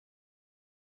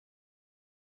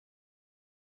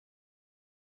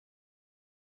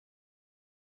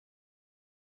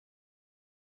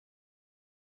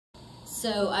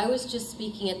So I was just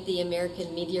speaking at the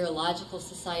American Meteorological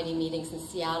Society meetings in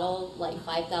Seattle, like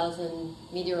 5,000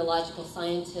 meteorological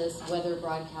scientists, weather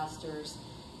broadcasters,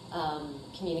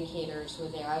 communicators were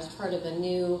there. I was part of a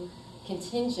new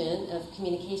contingent of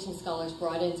communication scholars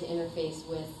brought in to interface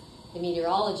with the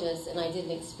meteorologists, and I did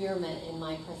an experiment in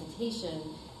my presentation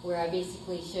where I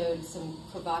basically showed some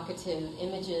provocative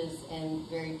images and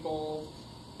very bold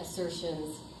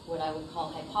assertions, what I would call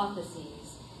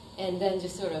hypotheses, and then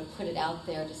just sort of put it out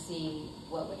there to see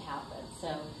what would happen.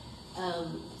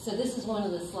 So this is one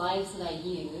of the slides that I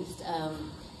used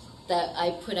that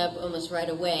I put up almost right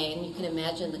away, and you can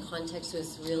imagine the context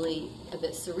was really a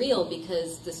bit surreal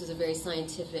because this was a very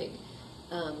scientific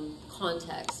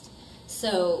context.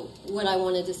 So what I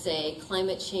wanted to say,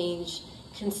 climate change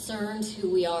concerns who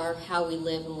we are, how we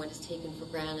live, and what is taken for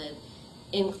granted.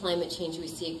 In climate change, we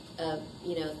see a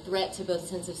threat to both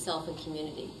sense of self and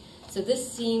community. So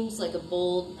this seems like a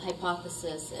bold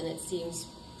hypothesis, and it seems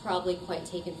probably quite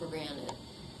taken for granted.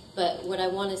 But what I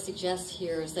want to suggest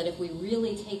here is that if we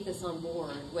really take this on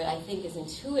board, what I think is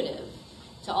intuitive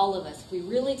to all of us, if we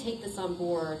really take this on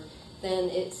board, then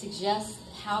it suggests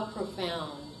how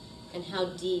profound and how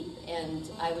deep, and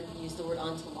I would use the word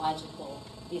ontological,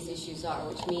 these issues are,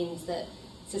 which means that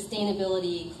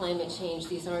sustainability, climate change,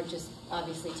 these aren't just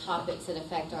obviously topics that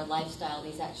affect our lifestyle,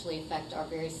 these actually affect our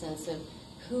very sense of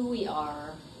who we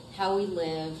are, how we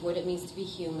live, what it means to be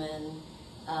human,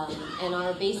 and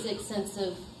our basic sense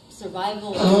of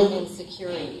survival and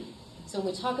security. So when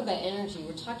we talk about energy,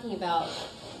 we're talking about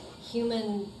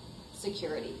human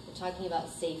security, we're talking about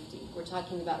safety, we're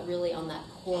talking about really on that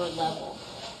core level.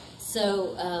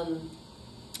 So,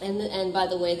 and by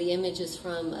the way, the image is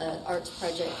from an arts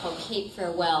project called Cape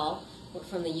Farewell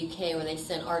from the UK, where they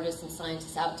sent artists and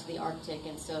scientists out to the Arctic,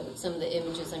 and so some of the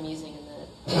images I'm using in the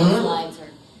slides are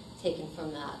taken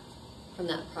from that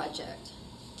project.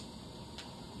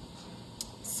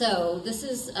 So this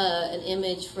is an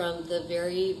image from the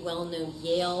very well-known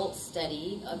Yale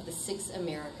study of the 6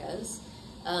 Americas,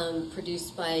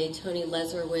 produced by Tony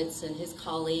Leserowitz and his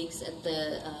colleagues at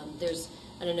the,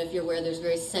 I don't know if you're aware, there's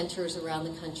various centers around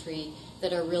the country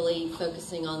that are really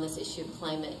focusing on this issue of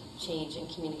climate change and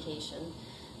communication.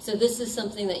 So this is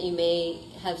something that you may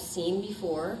have seen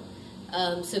before.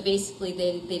 So basically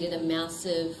they did a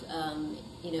massive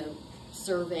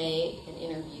survey and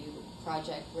interview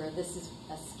project where this is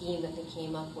a scheme that they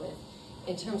came up with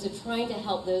in terms of trying to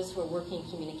help those who are working in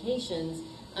communications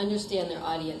understand their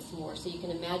audience more. So you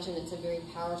can imagine it's a very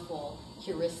powerful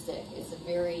heuristic. It's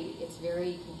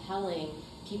very compelling.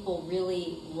 People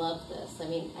really love this. I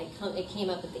mean, it came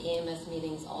up at the AMS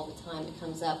meetings all the time. It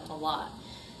comes up a lot.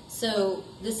 So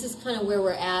this is kind of where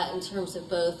we're at in terms of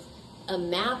both a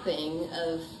mapping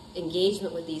of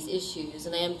engagement with these issues,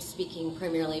 and I am speaking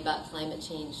primarily about climate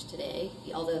change today,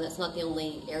 although that's not the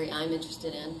only area I'm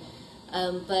interested in.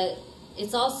 But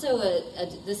it's also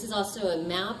this is also a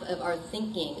map of our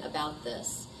thinking about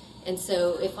this. And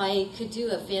so if I could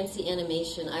do a fancy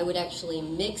animation, I would actually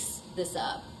mix this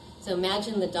up. So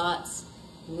imagine the dots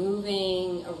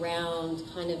moving around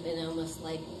kind of in almost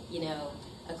like,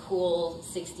 a cool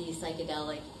 60s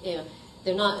psychedelic,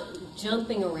 they're not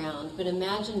jumping around, but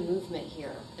imagine movement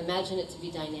here. Imagine it to be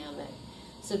dynamic.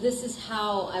 So this is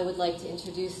how I would like to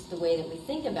introduce the way that we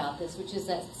think about this, which is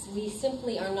that we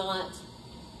simply are not,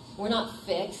 we're not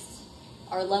fixed.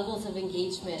 Our levels of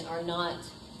engagement are not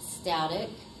static,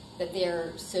 that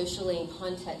they're socially and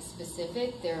context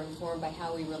specific. They're informed by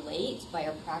how we relate, by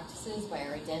our practices, by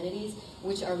our identities,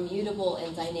 which are mutable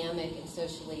and dynamic and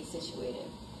socially situated.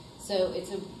 So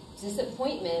it's a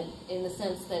disappointment in the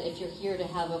sense that if you're here to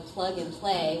have a plug and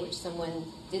play, which someone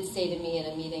did say to me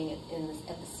at a meeting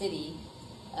at the city,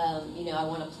 I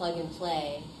want to plug and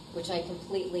play, which I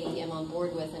completely am on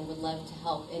board with and would love to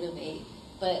help innovate.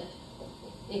 But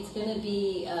it's going to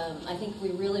be, I think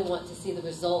we really want to see the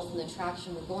results and the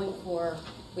traction we're going for.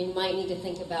 We might need to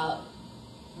think about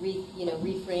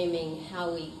reframing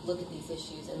how we look at these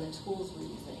issues and the tools we're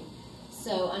using.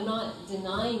 So I'm not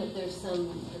denying that there's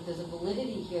a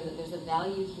validity here, that there's a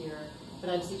value here,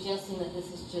 but I'm suggesting that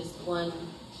this is just one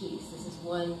piece. This is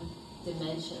one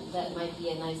dimension that might be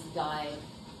a nice guide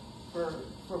for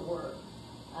work.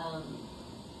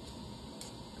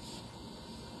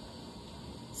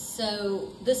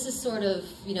 So this is sort of,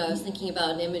 I was thinking about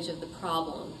an image of the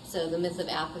problem. So the myth of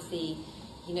apathy,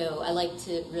 I like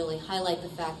to really highlight the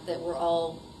fact that we're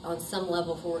all, on some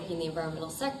level, for working in the environmental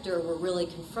sector, we're really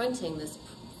confronting this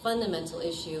fundamental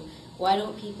issue. Why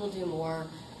don't people do more?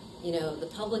 you know, the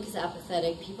public is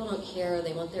apathetic, people don't care,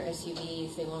 they want their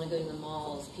SUVs, they want to go to the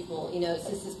malls, people, you know, it's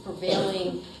just this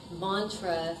prevailing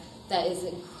mantra that is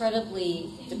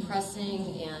incredibly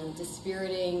depressing and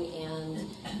dispiriting and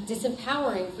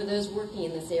disempowering for those working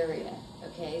in this area,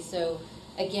 okay? So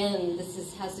again,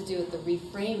 has to do with the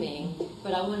reframing,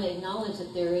 but I want to acknowledge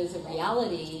that there is a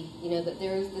reality, you know, that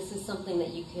this is something that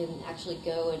you can actually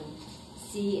go and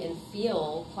see and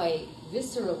feel quite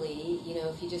viscerally, you know,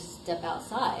 if you just step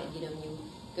outside, you know, and you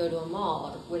go to a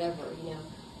mall or whatever, you know,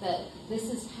 that this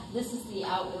is the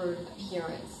outward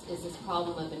appearance, is this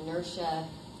problem of inertia,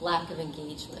 lack of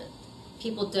engagement.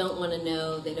 People don't want to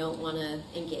know, they don't want to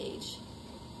engage.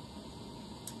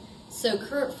 So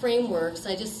current frameworks,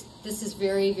 this is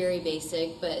very, very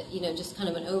basic, but, you know, just kind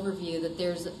of an overview that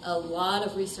there's a lot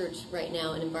of research right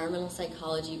now in environmental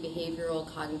psychology,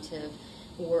 behavioral, cognitive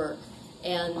work.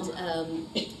 And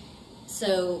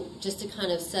so just to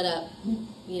kind of set up,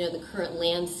 you know, the current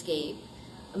landscape,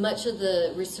 much of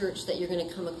the research that you're going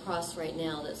to come across right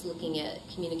now that's looking at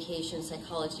communication,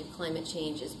 psychology of climate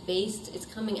change it's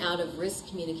coming out of risk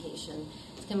communication,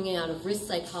 it's coming out of risk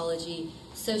psychology,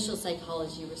 social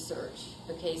psychology research.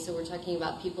 Okay, so we're talking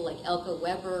about people like Elke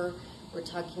Weber, we're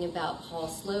talking about Paul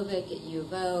Slovic at U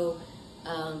of O,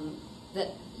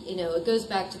 that, you know, it goes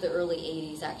back to the early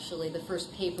 80s actually. The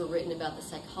first paper written about the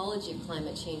psychology of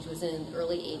climate change was in the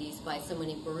early 80s by someone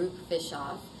named Baruch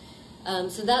Fischoff.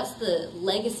 So that's the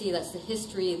legacy, that's the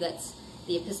history, that's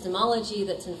the epistemology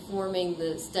that's informing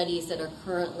the studies that are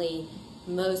currently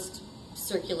most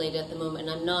circulated at the moment.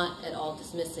 And I'm not at all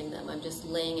dismissing them. I'm just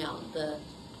laying out the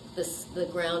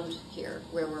ground here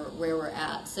where we're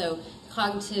at. So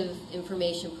cognitive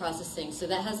information processing. So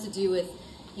that has to do with,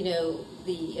 you know,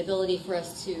 the ability for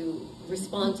us to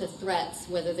respond to threats,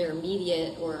 whether they're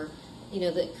immediate or, you know,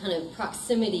 the kind of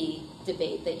proximity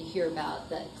debate that you hear about,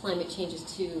 that climate change is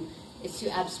too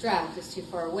abstract, it's too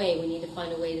far away. We need to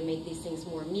find a way to make these things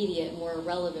more immediate, more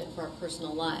relevant for our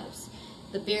personal lives.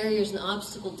 The barriers and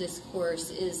obstacle discourse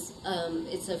is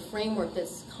it's a framework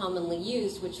that's commonly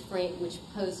used, which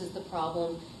poses the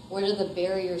problem: what are the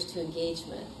barriers to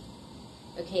engagement?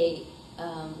 Okay,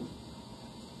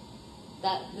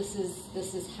 this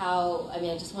is how, I mean,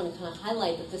 I just want to kind of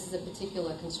highlight that this is a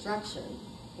particular construction.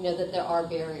 You know, that there are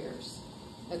barriers.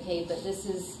 Okay, but this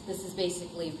is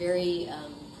basically very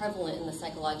prevalent in the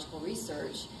psychological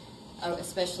research,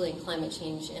 especially in climate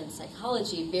change and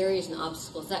psychology. Barriers and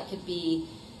obstacles, that could be,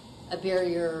 a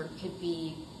barrier could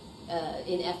be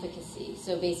inefficacy.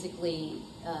 So basically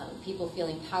people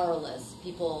feeling powerless,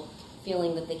 people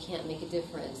feeling that they can't make a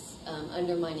difference,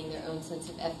 undermining their own sense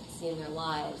of efficacy in their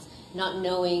lives, not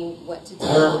knowing what to do,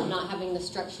 not having the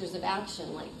structures of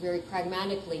action, like very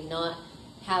pragmatically not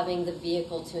having the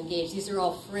vehicle to engage. These are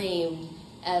all framed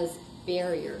as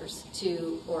barriers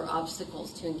to, or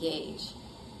obstacles to engage.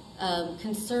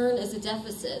 Concern is a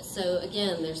deficit. So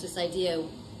again, there's this idea,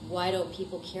 why don't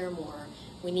people care more?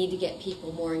 We need to get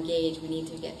people more engaged. We need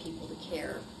to get people to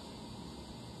care.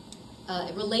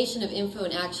 Relation of info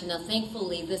and action. Now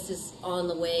thankfully this is on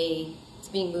the way, it's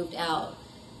being moved out,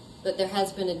 but there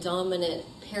has been a dominant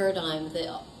paradigm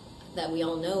that we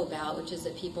all know about, which is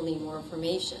that people need more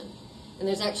information. And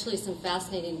there's actually some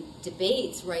fascinating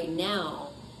debates right now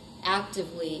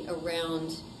actively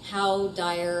around how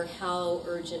dire, how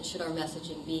urgent should our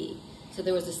messaging be. So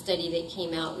there was a study that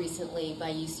came out recently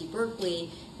by UC Berkeley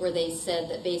where they said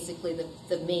that basically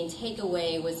the main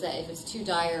takeaway was that if it's too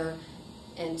dire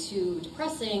and too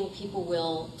depressing, people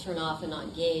will turn off and not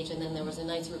engage. And then there was a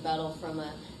nice rebuttal from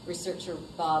a researcher,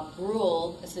 Bob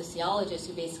Bruhl, a sociologist,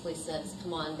 who basically says,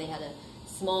 come on, they had a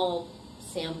small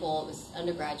sample, it was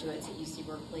undergraduates at UC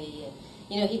Berkeley, and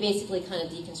you know, he basically kind of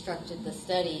deconstructed the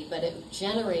study, but it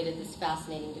generated this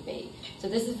fascinating debate. So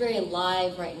this is very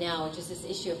alive right now, which is this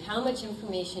issue of how much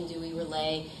information do we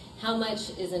relay, how much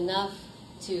is enough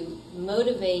to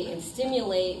motivate and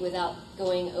stimulate without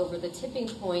going over the tipping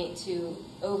point to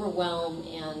overwhelm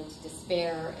and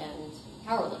despair and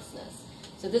powerlessness.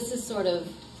 So this is sort of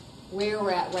where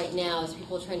we're at right now as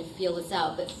people are trying to feel this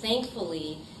out, but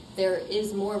thankfully there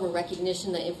is more of a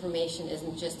recognition that information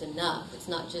isn't just enough. It's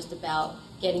not just about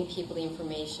getting people the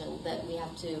information, that we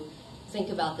have to think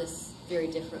about this very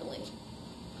differently.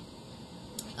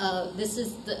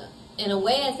 In a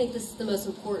way, I think this is the most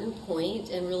important point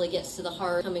and really gets to the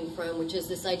heart coming from, which is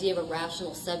this idea of a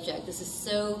rational subject. This is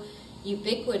so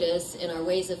ubiquitous in our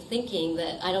ways of thinking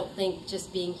that I don't think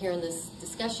just being here in this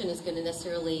discussion is going to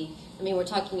necessarily, I mean, we're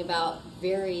talking about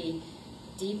very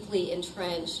deeply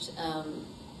entrenched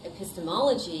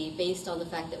epistemology based on the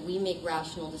fact that we make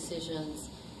rational decisions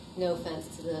No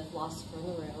offense to the philosopher in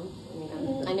the room. I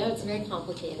mean, I know it's very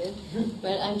complicated,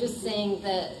 but I'm just saying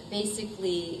that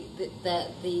basically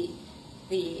that the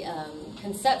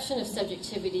conception of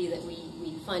subjectivity that we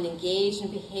find engaged in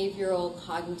behavioral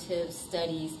cognitive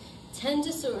studies tend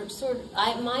to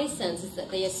my sense is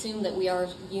that they assume that we are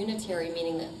unitary,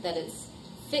 meaning that it's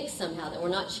fixed somehow, that we're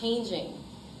not changing,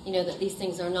 that these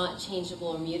things are not changeable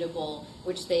or mutable,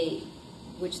 which they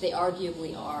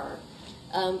arguably are.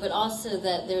 But also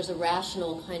that there's a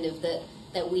rational kind of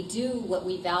that we do what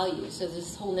we value. So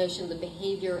this whole notion of the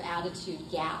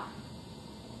behavior-attitude gap.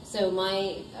 So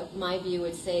my view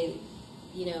would say,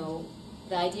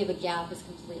 the idea of a gap is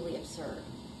completely absurd.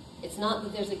 It's not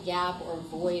that there's a gap or a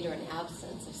void or an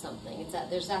absence of something. It's that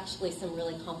there's actually some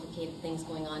really complicated things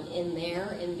going on in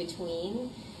there, in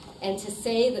between. And to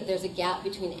say that there's a gap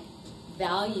between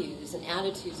values and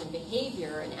attitudes and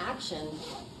behavior and action,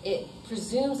 it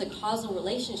presumes a causal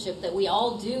relationship that we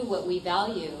all do what we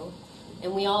value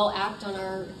and we all act on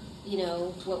our,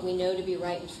 what we know to be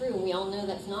right and true, and we all know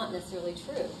that's not necessarily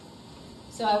true.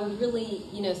 So I would really,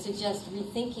 suggest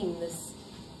rethinking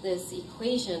this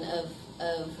equation of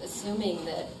assuming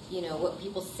that, what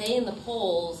people say in the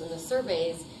polls and the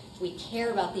surveys, we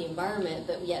care about the environment,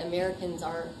 but yet Americans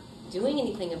aren't doing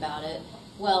anything about it.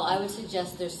 Well, I would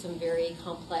suggest there's some very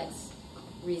complex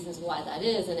reasons why that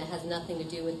is, and it has nothing to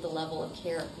do with the level of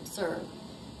care or concern.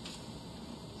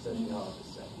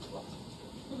 Sociologists say.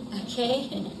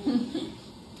 Okay.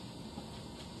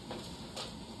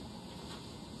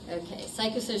 Okay,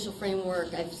 psychosocial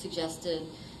framework I've suggested.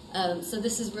 So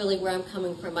this is really where I'm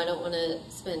coming from. I don't want to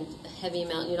spend a heavy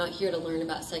amount. You're not here to learn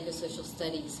about psychosocial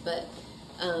studies, but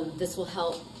this will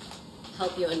help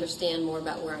you understand more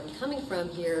about where I'm coming from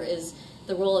here, is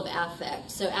the role of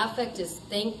affect. So affect is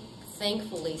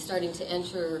thankfully starting to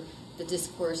enter the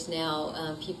discourse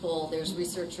now. There's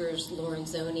researchers,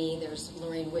 Lorenzoni, there's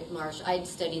Lorraine Whitmarsh. I'd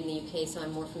studied in the UK, so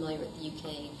I'm more familiar with the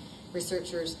UK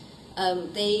researchers.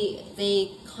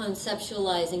 They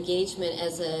conceptualize engagement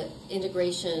as a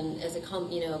integration, as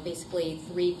a basically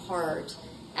three-part: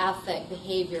 affect,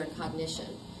 behavior, and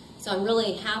cognition. So I'm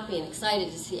really happy and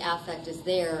excited to see affect is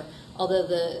there, although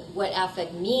what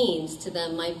affect means to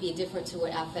them might be different to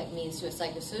what affect means to a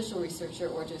psychosocial researcher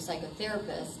or to a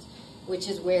psychotherapist, which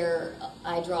is where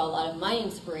I draw a lot of my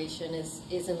inspiration, is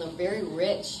in the very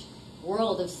rich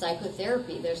world of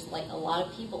psychotherapy. There's like a lot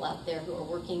of people out there who are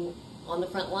working on the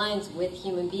front lines with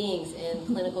human beings in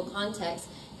clinical contexts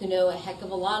who know a heck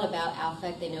of a lot about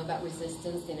affect. They know about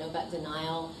resistance, they know about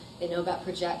denial, they know about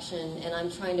projection, and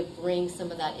I'm trying to bring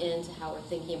some of that into how we're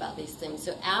thinking about these things.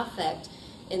 So affect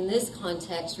in this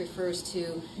context refers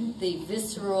to the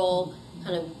visceral,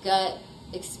 kind of gut,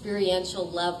 experiential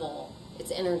level.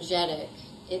 It's energetic.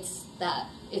 It's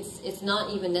not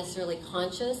even necessarily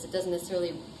conscious. It doesn't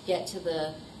necessarily get to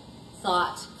the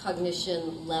thought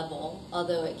cognition level,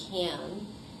 although it can.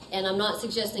 And I'm not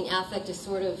suggesting affect is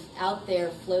sort of out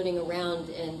there floating around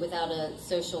and without a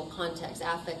social context.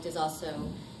 Affect is also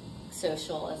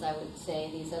social, as I would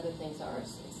say these other things are.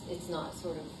 It's not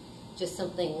sort of just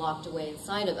something locked away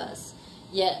inside of us.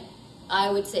 Yet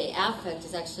I would say affect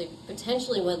is actually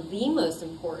potentially one of the most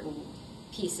important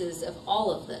pieces of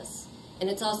all of this. And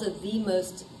it's also the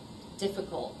most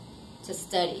difficult to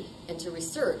study and to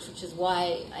research, which is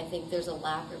why I think there's a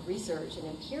lack of research and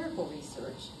empirical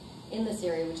research in this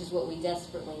area, which is what we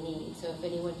desperately need. So if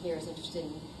anyone here is interested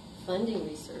in funding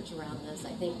research around this,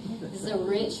 I think this is a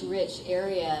rich, rich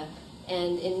area,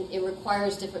 and it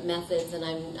requires different methods, and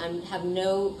I have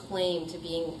no claim to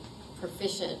being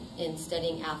proficient in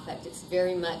studying affect. It's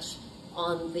very much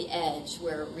on the edge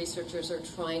where researchers are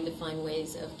trying to find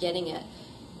ways of getting at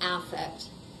affect.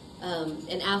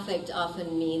 And affect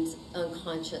often means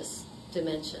unconscious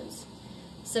dimensions.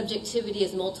 Subjectivity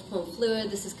is multiple and fluid.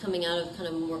 This is coming out of kind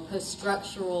of a more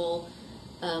post-structural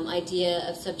idea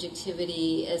of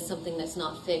subjectivity as something that's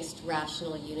not fixed,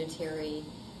 rational, unitary.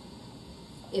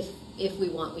 If we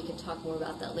want, we can talk more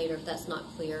about that later if that's not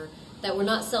clear. That we're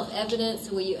not self-evident,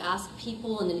 so when you ask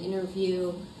people in an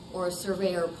interview or a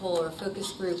survey or a poll or a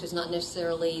focus group is not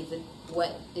necessarily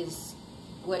what is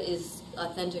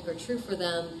authentic or true for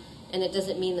them, and it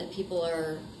doesn't mean that people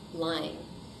are lying.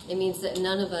 It means that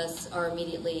none of us are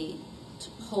immediately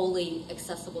wholly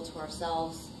accessible to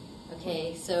ourselves.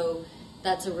 Okay, so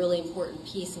that's a really important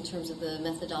piece in terms of the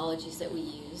methodologies that we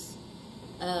use.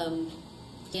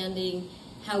 Understanding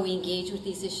how we engage with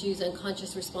these issues,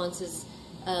 unconscious responses,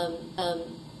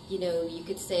 you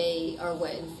could say are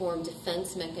what inform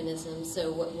defense mechanisms.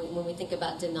 So when we think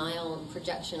about denial and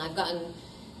projection,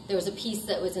 there was a piece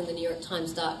that was in the New York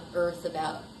Times .Earth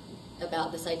about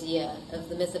about this idea of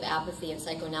the myth of apathy and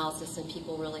psychoanalysis, and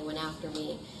people really went after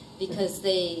me because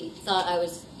they thought I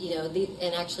was,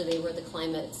 and actually they were the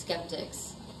climate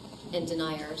skeptics and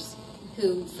deniers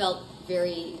who felt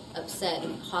very upset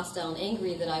and hostile and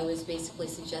angry that I was basically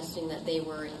suggesting that they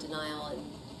were in denial. And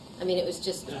I mean, it was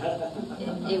just,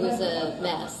 it was a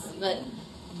mess. But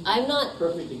I'm not...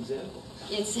 Perfect example.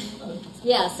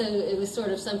 Yeah, so it was sort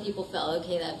of, some people felt,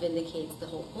 okay, that vindicates the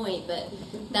whole point, but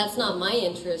that's not my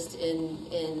interest in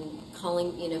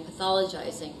calling,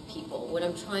 pathologizing people. What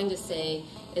I'm trying to say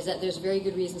is that there's very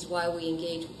good reasons why we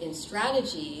engage in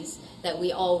strategies that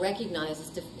we all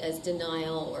recognize as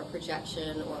denial or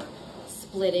projection or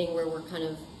splitting, where we're kind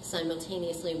of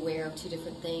simultaneously aware of two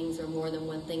different things or more than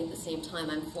one thing at the same time.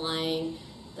 I'm flying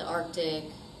the Arctic,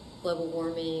 global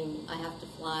warming, I have to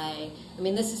fly. I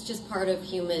mean, this is just part of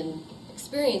human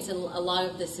experience, and a lot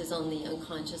of this is on the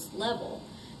unconscious level.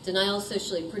 Denial is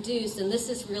socially produced, and this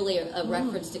is really a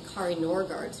reference to Kari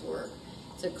Norgaard's work.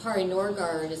 So Kari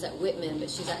Norgaard is at Whitman, but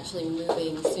she's actually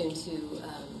moving soon to,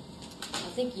 I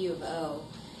think, U of O.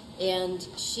 And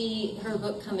her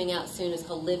book coming out soon is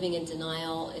called Living in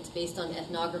Denial. It's based on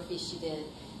ethnography she did.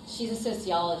 She's a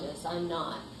sociologist, I'm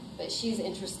not. But she's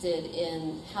interested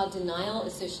in how denial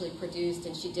is socially produced,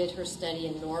 and she did her study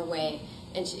in Norway,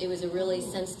 and it was a really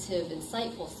sensitive,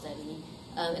 insightful study.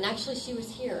 And actually she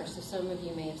was here, so some of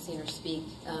you may have seen her speak.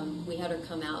 We had her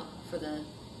come out for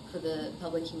the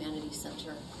Public Humanities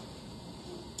Center.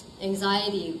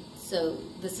 Anxiety, so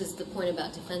this is the point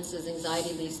about defenses.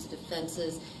 Anxiety leads to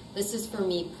defenses. This is, for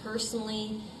me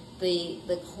personally,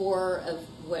 the core of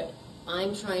what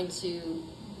I'm trying to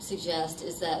suggest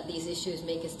is that these issues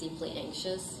make us deeply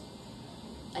anxious.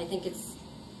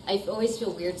 I always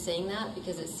feel weird saying that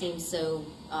because it seems so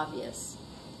obvious.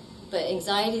 But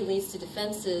anxiety leads to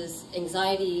defenses.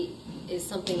 Anxiety is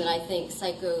something that I think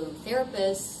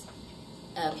psychotherapists,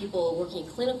 people working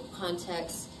in clinical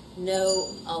contexts,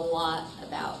 know a lot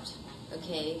about,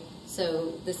 okay?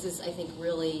 So this is, I think,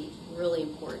 really, really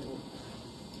important.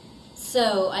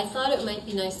 So I thought it might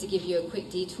be nice to give you a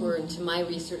quick detour into my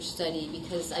research study,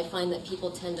 because I find that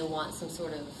people tend to want some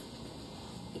sort of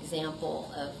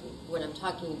example of what I'm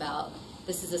talking about.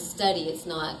 This is a study, it's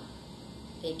not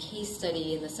a case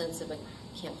study in the sense of a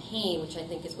campaign, which I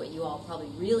think is what you all probably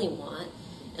really want,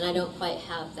 and I don't quite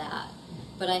have that.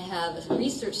 But I have a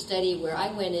research study where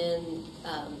I went in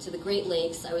to the Great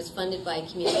Lakes. I was funded by a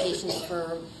communications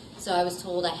firm, so I was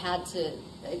told I had to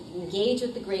engage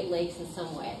with the Great Lakes in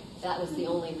some way. That was the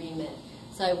only remit.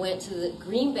 So I went to the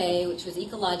Green Bay, which was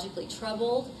ecologically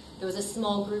troubled. There was a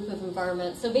small group of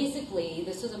environment. So basically,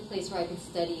 this was a place where I could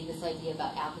study this idea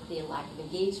about apathy and lack of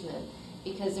engagement,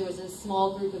 because there was a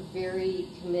small group of very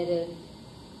committed,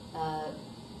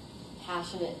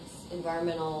 passionate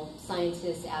environmental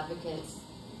scientists, advocates,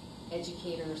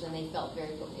 educators, and they felt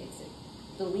very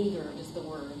beleaguered is the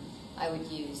word I would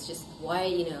use. Just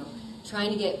why,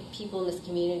 trying to get people in this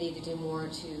community to do more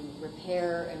to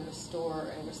repair and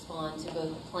restore and respond to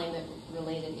both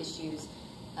climate-related issues,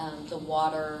 the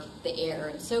water, the air,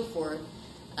 and so forth.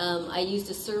 I used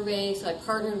a survey, so I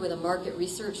partnered with a market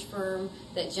research firm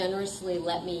that generously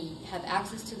let me have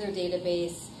access to their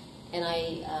database, and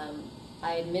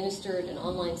I administered an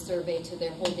online survey to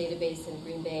their whole database in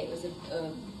Green Bay. It was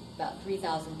about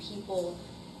 3,000 people,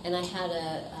 and I had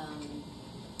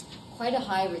quite a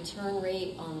high return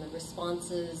rate on the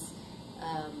responses.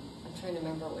 I'm trying to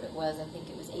remember what it was. I think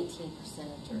it was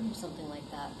 18% or something like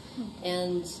that.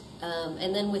 And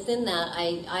then within that,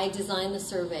 I designed the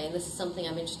survey, and this is something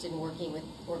I'm interested in working with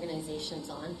organizations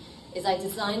on, is I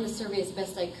designed the survey as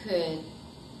best I could,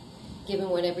 given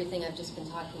everything I've just been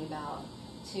talking about,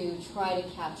 to try to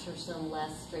capture some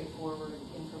less straightforward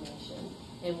information.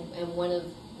 And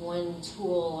one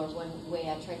tool or one way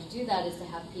I tried to do that is to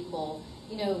have people,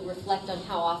 reflect on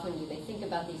how often do they think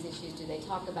about these issues, do they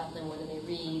talk about them, what do they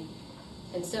read,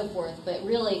 and so forth. But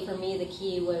really, for me, the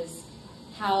key was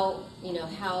how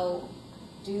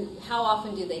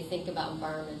often do they think about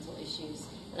environmental issues?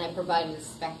 And I provided a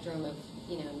spectrum of,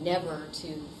 never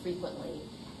to frequently.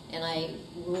 And I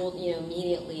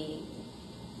immediately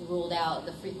ruled out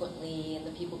the frequently and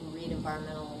the people who read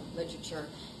environmental literature.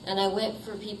 And I went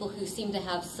for people who seemed to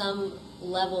have some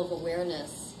level of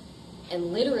awareness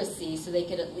and literacy, so they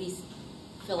could at least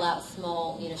fill out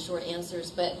small, short answers,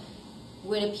 but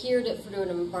would appear from an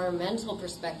environmental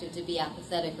perspective to be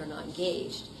apathetic or not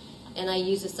engaged. And I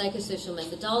used a psychosocial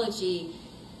methodology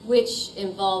which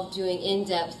involved doing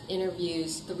in-depth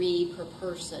interviews, 3 per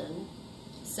person.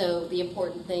 So the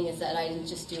important thing is that I didn't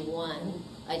just do 1,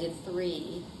 I did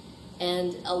 3.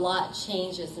 And a lot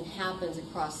changes and happens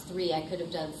across 3. I could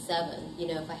have done 7. You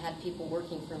know, if I had people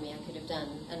working for me, I could have done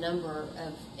a number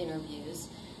of interviews.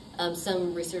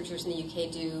 Some researchers in the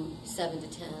UK do 7 to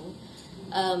 10.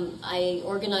 I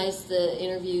organized the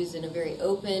interviews in a very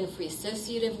open, free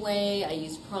associative way. I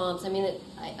used prompts. I mean,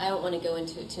 I don't want to go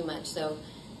into it too much. So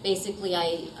basically,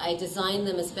 I designed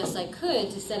them as best I could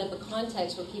to set up a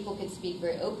context where people could speak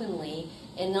very openly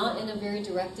and not in a very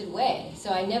directed way. So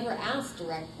I never asked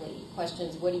directly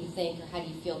questions, what do you think or how do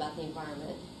you feel about the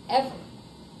environment, ever.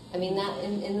 I mean, that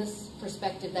in this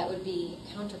perspective, that would be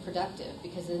counterproductive,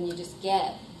 because then you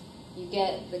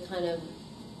get the kind of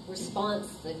response,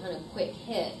 the kind of quick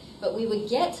hit. But we would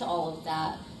get to all of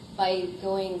that by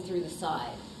going through the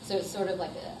side. So it's sort of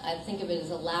like, I think of it as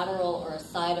a lateral or a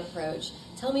side approach.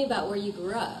 Tell me about where you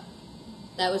grew up.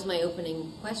 That was my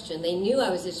opening question. They knew I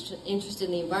was interested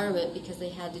in the environment because they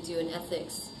had to do an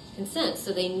ethics consent,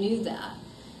 so they knew that.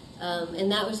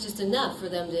 And that was just enough for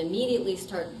them to immediately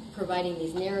start providing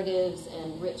these narratives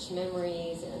and rich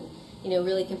memories and, you know,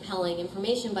 really compelling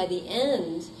information. By the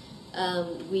end,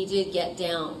 we did get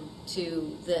down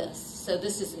to this. So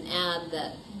this is an ad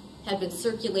that had been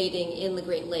circulating in the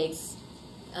Great Lakes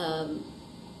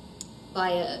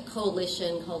by a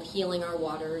coalition called Healing Our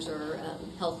Waters, or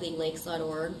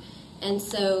healthylakes.org. And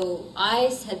so I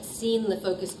had seen the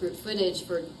focus group footage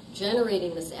for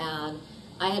generating this ad.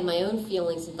 I had my own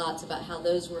feelings and thoughts about how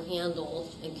those were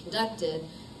handled and conducted.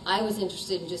 I was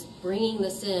interested in just bringing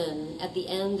this in. At the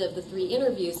end of the 3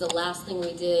 interviews, the last thing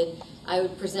we did, I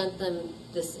would present them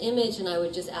this image and I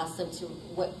would just ask them to,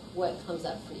 what comes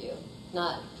up for you?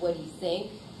 Not, what do you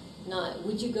think? Not,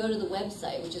 would you go to the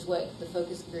website, which is what the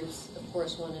focus groups, of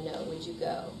course, want to know. Would you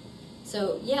go?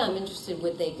 So, yeah, I'm interested,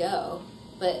 would they go?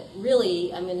 But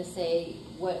really, I'm going to say,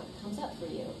 what comes up for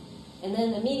you? And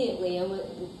then immediately,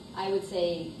 I would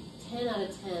say 10 out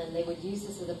of 10, they would use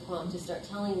this as a prompt to start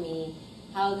telling me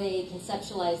how they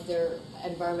conceptualize their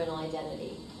environmental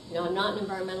identity. You know, I'm not an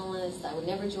environmentalist. I would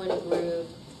never join a group.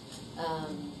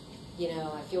 You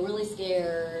know, I feel really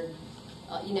scared.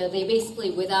 You know, they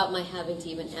basically, without my having to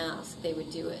even ask, they would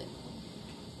do it.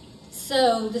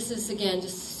 So this is, again,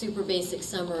 just a super basic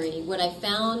summary. What I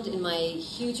found in my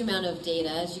huge amount of data,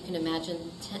 as you can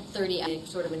imagine, 30,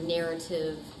 sort of a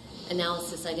narrative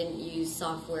analysis. I didn't use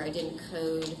software. I didn't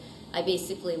code. I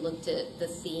basically looked at the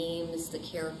themes, the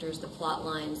characters, the plot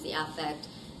lines, the affect,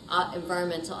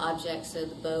 environmental objects, so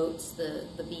the boats,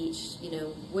 the beach, you know,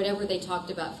 whatever they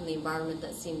talked about from the environment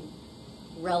that seemed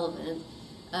relevant.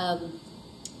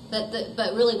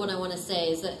 But really what I want to say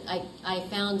is that I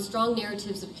found strong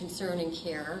narratives of concern and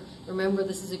care. Remember,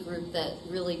 this is a group that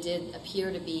really did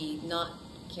appear to be not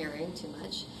caring too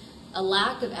much. A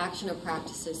lack of action or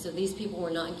practices, so these people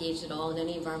were not engaged at all in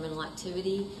any environmental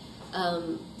activity.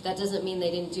 That doesn't mean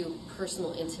they didn't do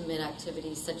personal, intimate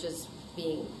activities such as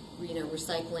being, you know,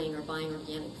 recycling or buying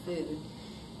organic food.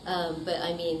 But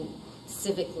I mean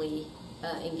civically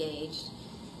engaged.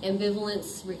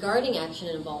 Ambivalence regarding action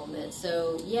and involvement.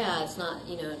 So yeah, it's not,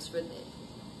 you know, it's for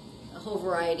a whole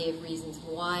variety of reasons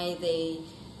why they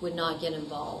would not get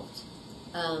involved.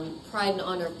 Pride and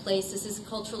honor of place. This is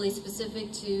culturally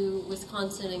specific to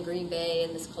Wisconsin and Green Bay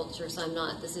and this culture, so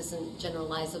this isn't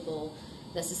generalizable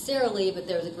necessarily, but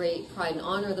there's a great pride and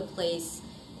honor of the place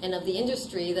and of the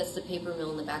industry. That's the paper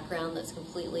mill in the background that's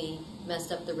completely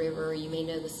messed up the river. You may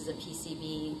know this is a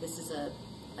PCB. This is a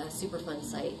Superfund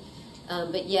site.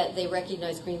 But yet they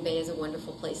recognize Green Bay as a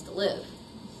wonderful place to live.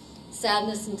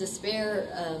 Sadness and despair,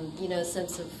 you know,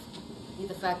 sense of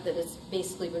the fact that it's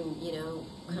basically been, you know,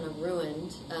 kind of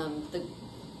ruined.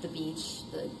 The beach,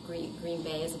 the Green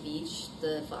Bay as a beach,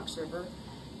 the Fox River.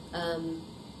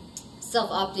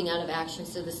 Self-opting out of action,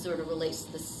 so this sort of relates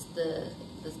to the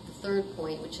third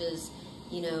point, which is,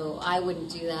 you know, I wouldn't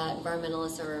do that.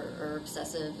 Environmentalists are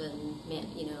obsessive and,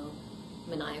 you know,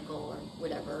 maniacal or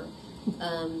whatever.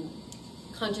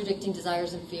 Contradicting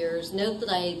desires and fears. Note that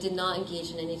I did not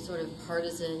engage in any sort of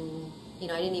partisan, you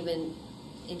know, I didn't even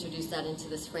introduce that into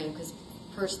this frame because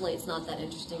personally it's not that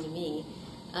interesting to me.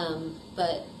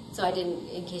 But, so I didn't,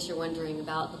 in case you're wondering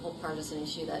about the whole partisan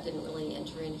issue, that didn't really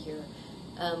enter in here.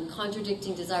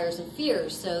 Contradicting desires and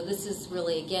fears. So this is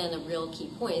really, again, a real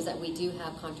key point, is that we do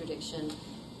have contradiction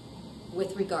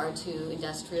with regard to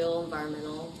industrial,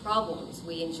 environmental problems.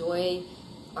 We enjoy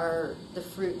the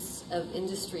fruits of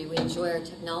industry. We enjoy our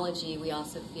technology. We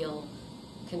also feel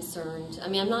concerned. I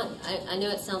mean, I know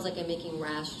it sounds like I'm making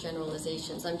rash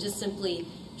generalizations. I'm just simply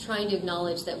trying to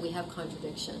acknowledge that we have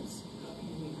contradictions.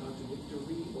 You mean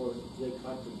contradictory, or they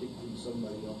contradicting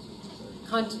somebody else's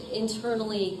desire?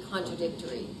 Internally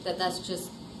contradictory. That's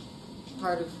just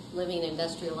part of living in an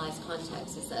industrialized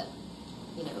context, is that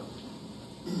you know,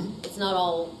 it's not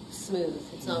all smooth.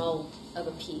 It's not all of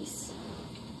a piece.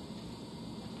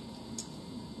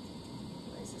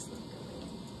 Why is this not going?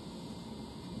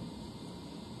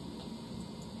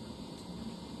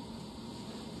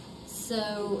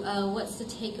 So what's the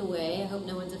takeaway? I hope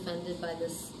no one's offended by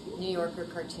this New Yorker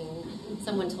cartoon.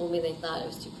 Someone told me they thought it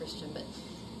was too Christian, but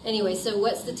anyway, so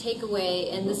what's the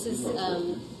takeaway? And this is,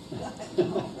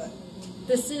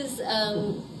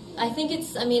 I think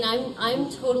it's, I mean, I'm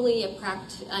totally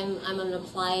I'm an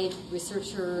applied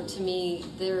researcher. To me,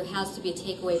 there has to be a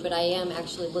takeaway, but I am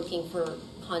actually looking for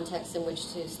context in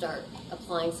which to start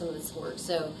applying some of this work.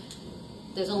 So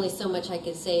there's only so much I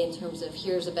can say in terms of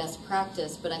here's a best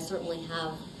practice, but I certainly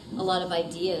have a lot of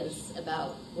ideas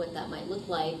about what that might look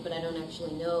like, but I don't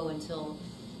actually know until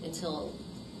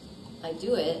I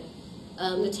do it.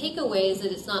 The takeaway is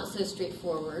that it's not so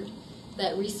straightforward,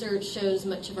 that research shows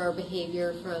much of our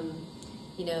behavior from,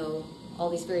 you know, all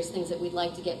these various things that we'd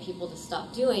like to get people to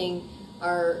stop doing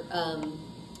are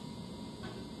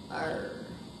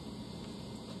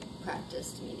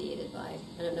practiced, mediated by,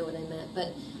 I don't know what I meant,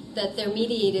 but that they're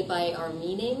mediated by our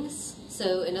meanings.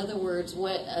 So in other words,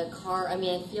 what a car, I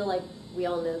mean, I feel like we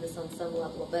all know this on some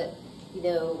level, but you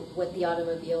know, what the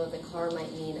automobile or the car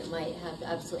might mean, it might have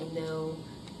absolutely no,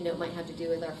 you know, it might have to do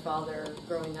with our father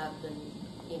growing up and,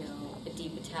 you know, a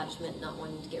deep attachment, not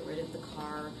wanting to get rid of the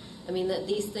car. I mean, that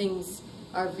these things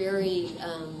are very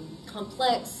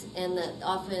complex, and that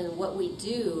often what we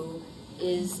do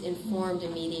is informed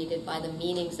and mediated by the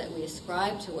meanings that we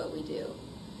ascribe to what we do.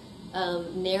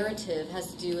 Narrative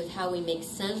has to do with how we make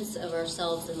sense of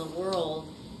ourselves in the world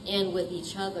and with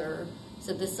each other.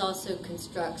 So this also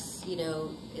constructs, you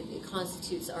know, it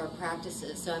constitutes our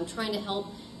practices. So I'm trying to help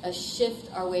us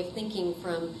shift our way of thinking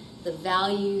from the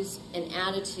values and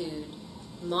attitude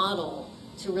model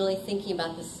to really thinking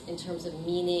about this in terms of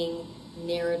meaning,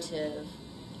 narrative,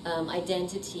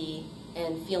 identity,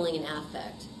 and feeling and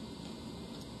affect.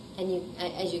 And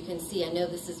as you can see, I know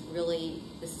this is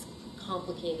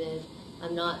complicated.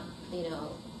 I'm not, you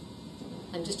know,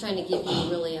 I'm just trying to give you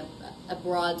really a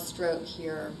broad stroke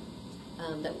here,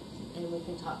 and we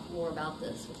can talk more about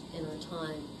this in our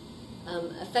time.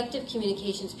 Effective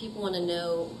communications, people want to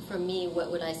know from me,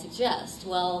 what would I suggest?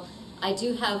 Well, I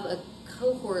do have a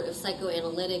cohort of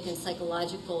psychoanalytic and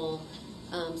psychological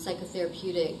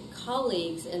psychotherapeutic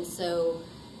colleagues, and so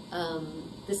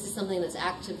this is something that's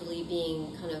actively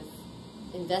being kind of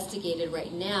investigated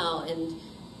right now,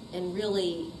 and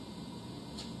really,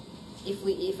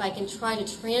 if I can try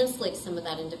to translate some of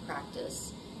that into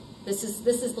practice, this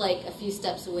is like a few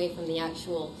steps away from the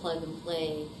actual plug and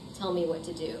play, tell me what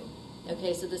to do.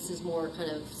 Okay, so this is more kind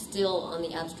of still on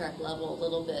the abstract level a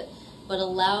little bit, but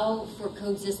allow for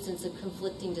coexistence of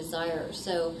conflicting desires.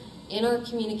 So in our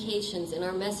communications, in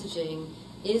our messaging,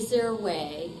 is there a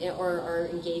way, or our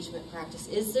engagement practice,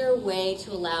 is there a way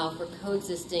to allow for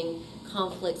coexisting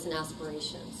conflicts and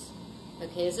aspirations?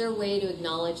 Okay, is there a way to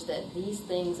acknowledge that these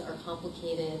things are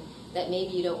complicated, that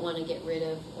maybe you don't want to get rid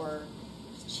of or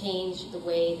change the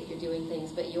way that you're doing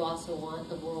things, but you also want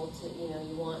the world to, you know,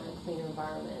 you want a cleaner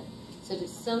environment. So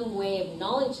there's some way of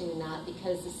acknowledging that,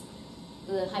 because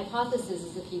the hypothesis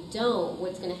is if you don't,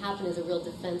 what's going to happen is a real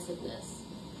defensiveness.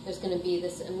 There's going to be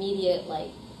this immediate,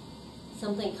 like,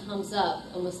 something comes up,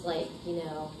 almost like, you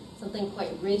know, something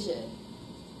quite rigid.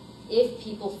 If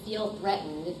people feel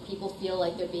threatened, if people feel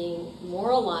like they're being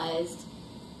moralized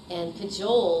and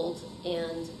cajoled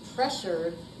and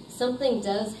pressured, something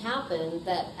does happen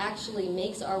that actually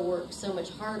makes our work so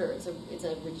much harder. It's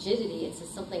a rigidity, it's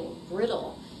something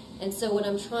brittle. And so what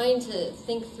I'm trying to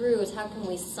think through is how can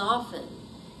we soften?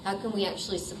 How can we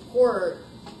actually support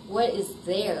what is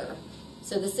there?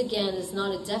 So this, again, is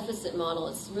not a deficit model.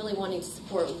 It's really wanting to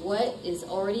support what is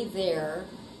already there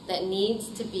that needs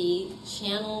to be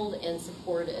channeled and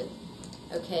supported.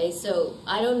 Okay, so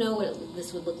I don't know what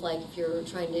this would look like if you're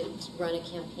trying to run a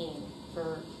campaign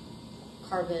for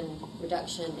carbon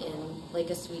reduction in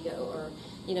Lake Oswego, or,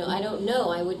 you know, I don't know.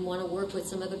 I would want to work with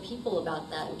some other people about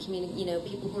that, and you know,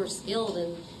 people who are skilled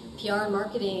in PR and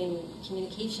marketing and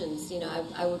communications. You know,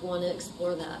 I would want to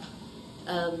explore that.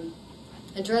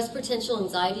 Address potential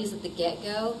anxieties at the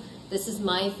get-go. This is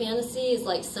my fantasy, is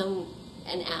like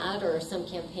an ad or some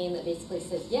campaign that basically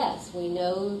says, yes, we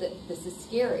know that this is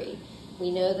scary.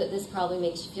 We know that this probably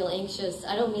makes you feel anxious.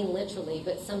 I don't mean literally,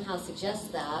 but somehow suggests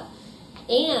that.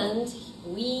 And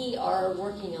we are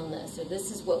working on this, or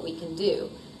this is what we can do.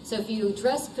 So if you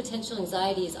address potential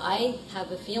anxieties, I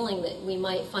have a feeling that we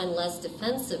might find less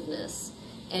defensiveness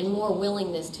and more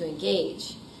willingness to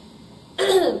engage.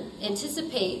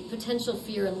 Anticipate potential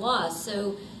fear and loss.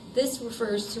 So this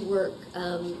refers to work.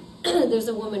 There's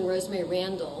a woman, Rosemary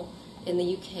Randall, in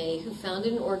the UK, who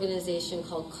founded an organization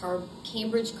called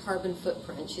Cambridge Carbon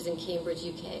Footprint. She's in Cambridge,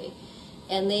 UK.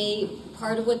 And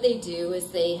part of what they do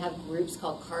is they have groups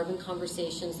called Carbon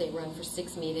Conversations. They run for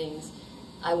 6 meetings.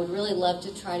 I would really love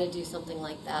to try to do something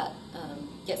like that,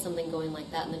 get something going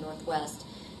like that in the Northwest.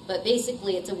 But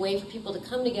basically, it's a way for people to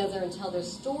come together and tell their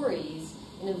stories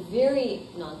in a very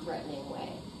non-threatening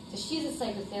way. So she's a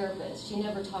psychotherapist. She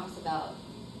never talks about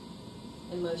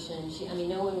emotion.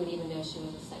 No one would even know she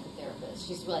was a psychotherapist.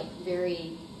 She's like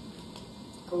very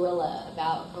guerrilla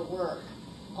about her work.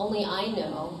 Only I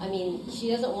know. She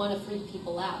doesn't want to freak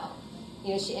people out.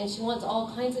 She wants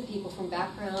all kinds of people from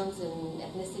backgrounds and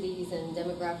ethnicities and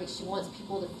demographics. She wants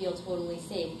people to feel totally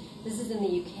safe. This is in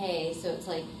the UK, so it's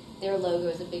like their logo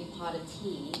is a big pot of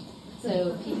tea.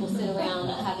 So people sit around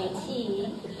having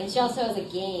tea. And she also has a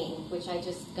game, which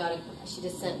she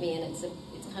just sent me, and it's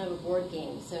kind of a board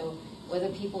game. So whether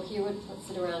people here would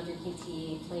sit around drinking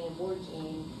tea, playing a board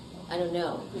game, I don't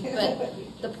know. But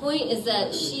the point is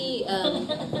that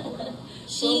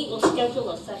we'll schedule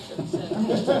a session soon.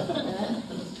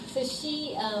 So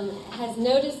she has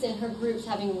noticed in her groups,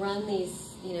 having run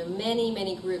these,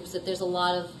 many groups, that there's a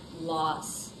lot of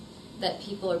loss, that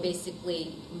people are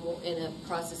basically in a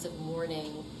process of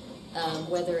mourning,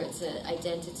 whether it's an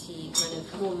identity, kind of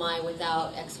who am I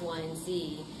without X, Y, and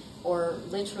Z, or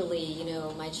literally,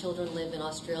 my children live in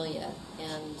Australia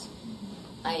and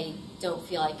I don't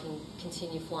feel I can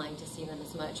continue flying to see them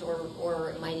as much, or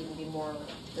it might even be more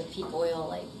the peak oil,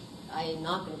 like I'm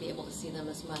not going to be able to see them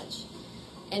as much.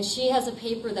 And she has a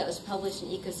paper that was published in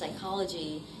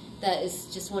Ecopsychology that is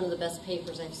just one of the best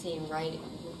papers I've seen, right,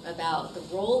 about the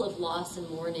role of loss and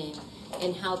mourning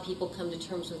and how people come to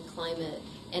terms with climate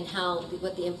and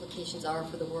what the implications are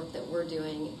for the work that we're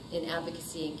doing in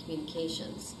advocacy and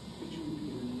communications. Could you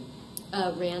repeat her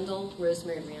name? Randall,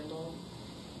 Rosemary Randall.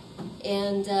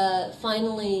 And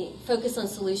finally, focus on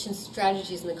solutions,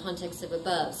 strategies in the context of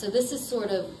above. So this is sort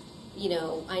of,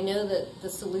 I know that the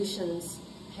solutions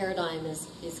paradigm is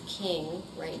king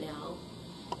right now,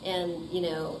 and,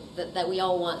 that we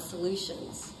all want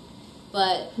solutions.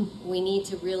 But we need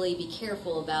to really be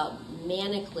careful about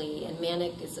manically, and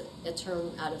manic is a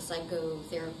term out of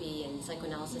psychotherapy and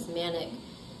psychoanalysis. Manic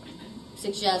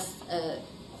suggests a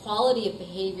quality of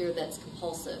behavior that's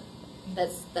compulsive.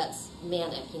 That's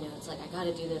manic, it's like, I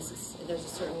gotta do this. There's a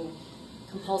certain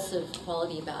compulsive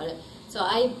quality about it. So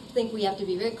I think we have to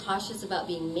be very cautious about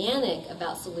being manic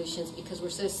about solutions because we're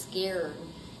so scared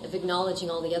of acknowledging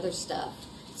all the other stuff.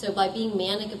 So by being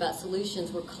manic about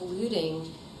solutions, we're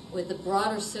colluding with the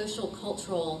broader social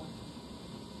cultural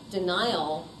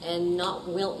denial and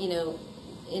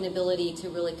inability to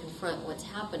really confront what's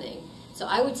happening. So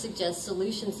I would suggest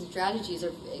solutions and strategies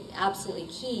are absolutely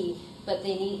key, but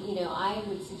they need, I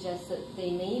would suggest that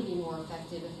they may be more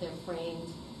effective if they're framed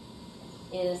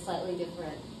in a slightly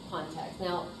different context.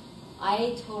 Now,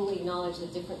 I totally acknowledge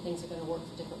that different things are going to work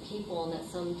for different people and that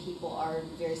some people are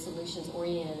very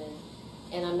solutions-oriented,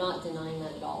 and I'm not denying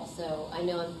that at all. So I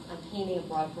know I'm painting a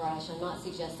broad brush. I'm not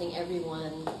suggesting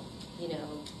everyone,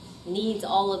 needs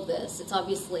all of this. It's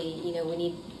obviously,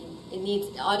 it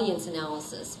needs audience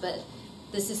analysis, but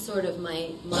this is sort of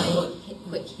my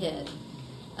quick hit.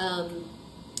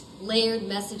 Layered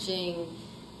messaging.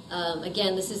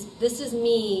 Again, this is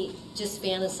me just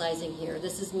fantasizing here.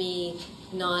 This is me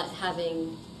not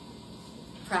having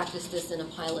practiced this in a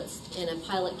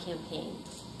pilot campaign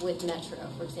with Metro,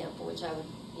 for example, which I would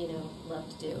love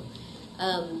to do.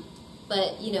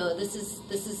 But this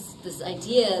is this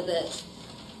idea that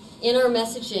in our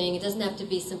messaging, it doesn't have to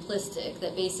be simplistic.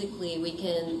 That basically we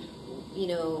can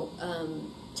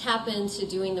tap into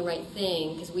doing the right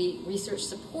thing, because research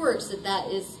supports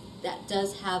that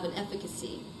does have an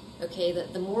efficacy. Okay,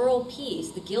 that the moral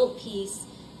piece, the guilt piece,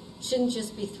 shouldn't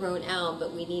just be thrown out,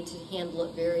 but we need to handle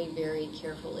it very, very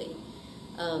carefully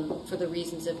for the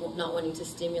reasons of not wanting to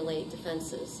stimulate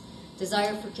defenses.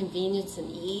 Desire for convenience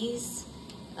and ease.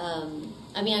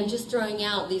 I'm just throwing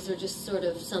out, these are just sort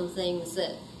of some things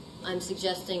that I'm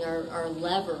suggesting are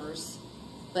levers,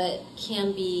 but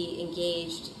can be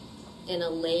engaged in a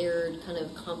layered, kind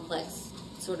of complex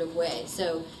sort of way.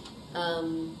 So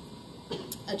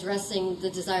addressing the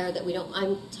desire that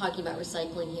I'm talking about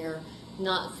recycling here,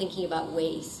 not thinking about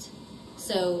waste.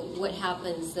 So what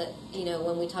happens that,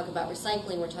 when we talk about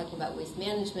recycling, we're talking about waste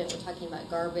management, we're talking about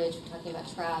garbage, we're talking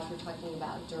about trash, we're talking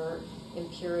about dirt,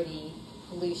 impurity,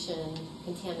 pollution,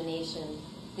 contamination.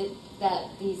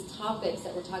 That these topics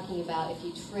that we're talking about, if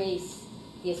you trace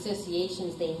the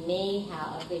associations they may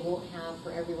have, they won't have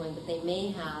for everyone, but they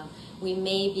may have, we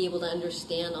may be able to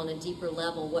understand on a deeper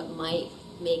level what might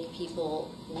make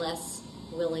people less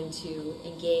willing to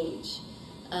engage.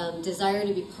 Desire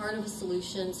to be part of a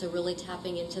solution, so really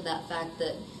tapping into that fact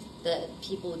that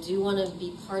people do want to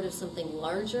be part of something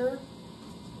larger,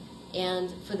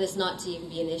 and for this not to even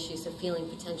be an issue, so feeling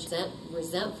potentially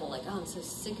resentful, like, oh, I'm so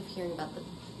sick of hearing about the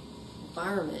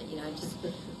environment, you know,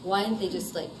 why didn't they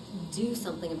just like do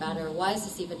something about it, or why is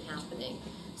this even happening?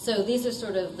 So these are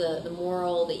sort of the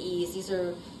moral, the ease, these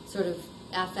are sort of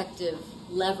affective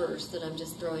levers that I'm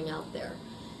just throwing out there.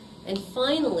 And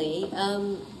finally,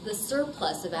 the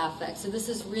surplus of affect. So this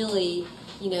is really,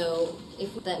 you know,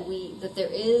 that there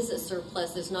is a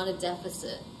surplus, there's not a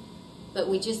deficit, but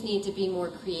we just need to be more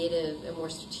creative and more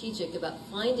strategic about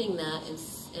finding that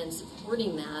and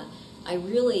supporting that. I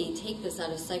really take this out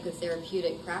of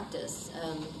psychotherapeutic practice.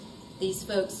 These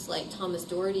folks like Thomas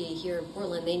Doherty here in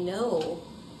Portland, they know,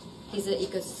 he's an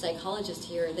eco-psychologist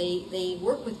here, they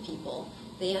work with people.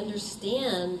 They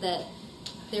understand that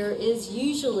there is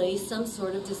usually some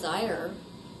sort of desire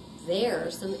there,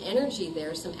 some energy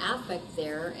there, some affect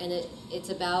there, and it's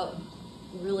about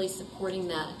really supporting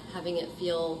that, having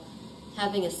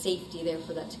a safety there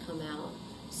for that to come out.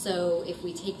 So if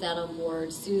we take that on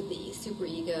board, soothe the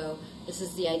superego, this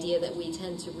is the idea that we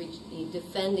tend to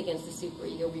defend against the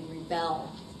superego, we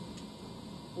rebel.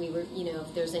 You know,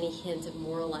 if there's any hint of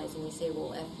moralizing, we say,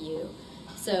 well, F you.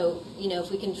 So, you know,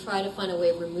 if we can try to find a way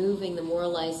of removing the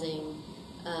moralizing,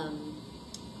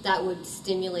 that would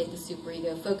stimulate the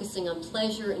superego, focusing on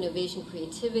pleasure, innovation,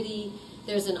 creativity.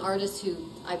 There's an artist who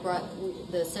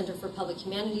the Center for Public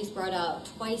Humanities brought out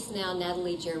twice now,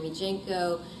 Natalie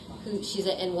Jeremy-Jenko, she's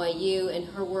at NYU, and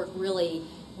her work really,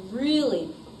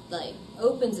 really like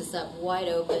opens us up wide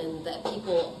open that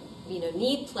people, you know,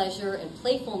 need pleasure and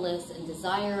playfulness and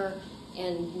desire,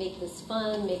 and make this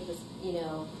fun, make this, you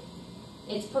know,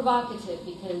 it's provocative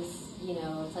because, you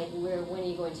know, it's like, when are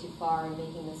you going too far and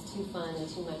making this too fun and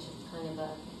too much of kind of a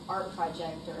art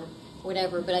project or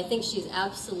whatever, but I think she's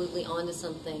absolutely onto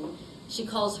something. She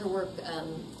calls her work,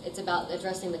 it's about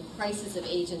addressing the crisis of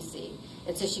agency,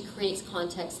 and so she creates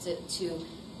context to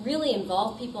really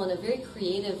involve people in a very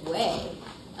creative way.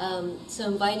 So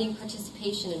inviting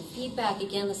participation and feedback,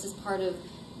 again, this is part of,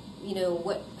 you know,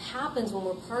 what happens when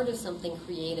we're part of something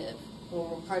creative, when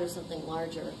we're part of something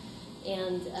larger.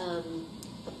 And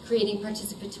creating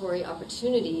participatory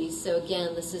opportunities. So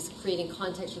again, this is creating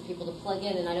context for people to plug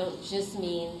in, and I don't just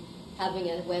mean having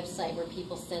a website where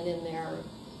people send in their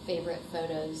favorite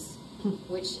photos,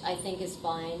 which I think is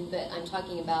fine, but I'm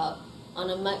talking about on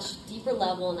a much deeper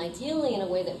level, and ideally in a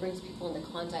way that brings people into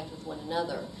contact with one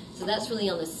another. So that's really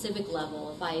on the civic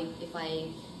level. If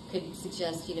I could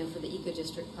suggest, you know, for the Eco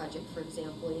District project, for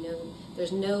example, you know,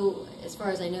 there's no, as far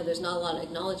as I know, there's not a lot of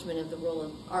acknowledgement of the role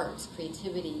of arts,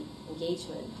 creativity,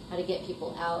 engagement, how to get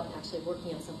people out and actually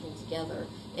working on something together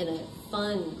in a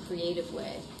fun, creative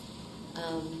way.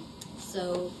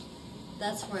 So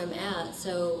that's where I'm at.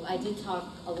 So I did talk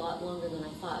a lot longer than I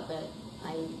thought, but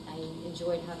I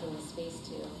enjoyed having the space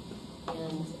to.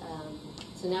 And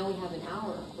so now we have an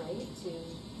hour, right, to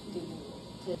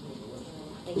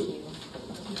thank you.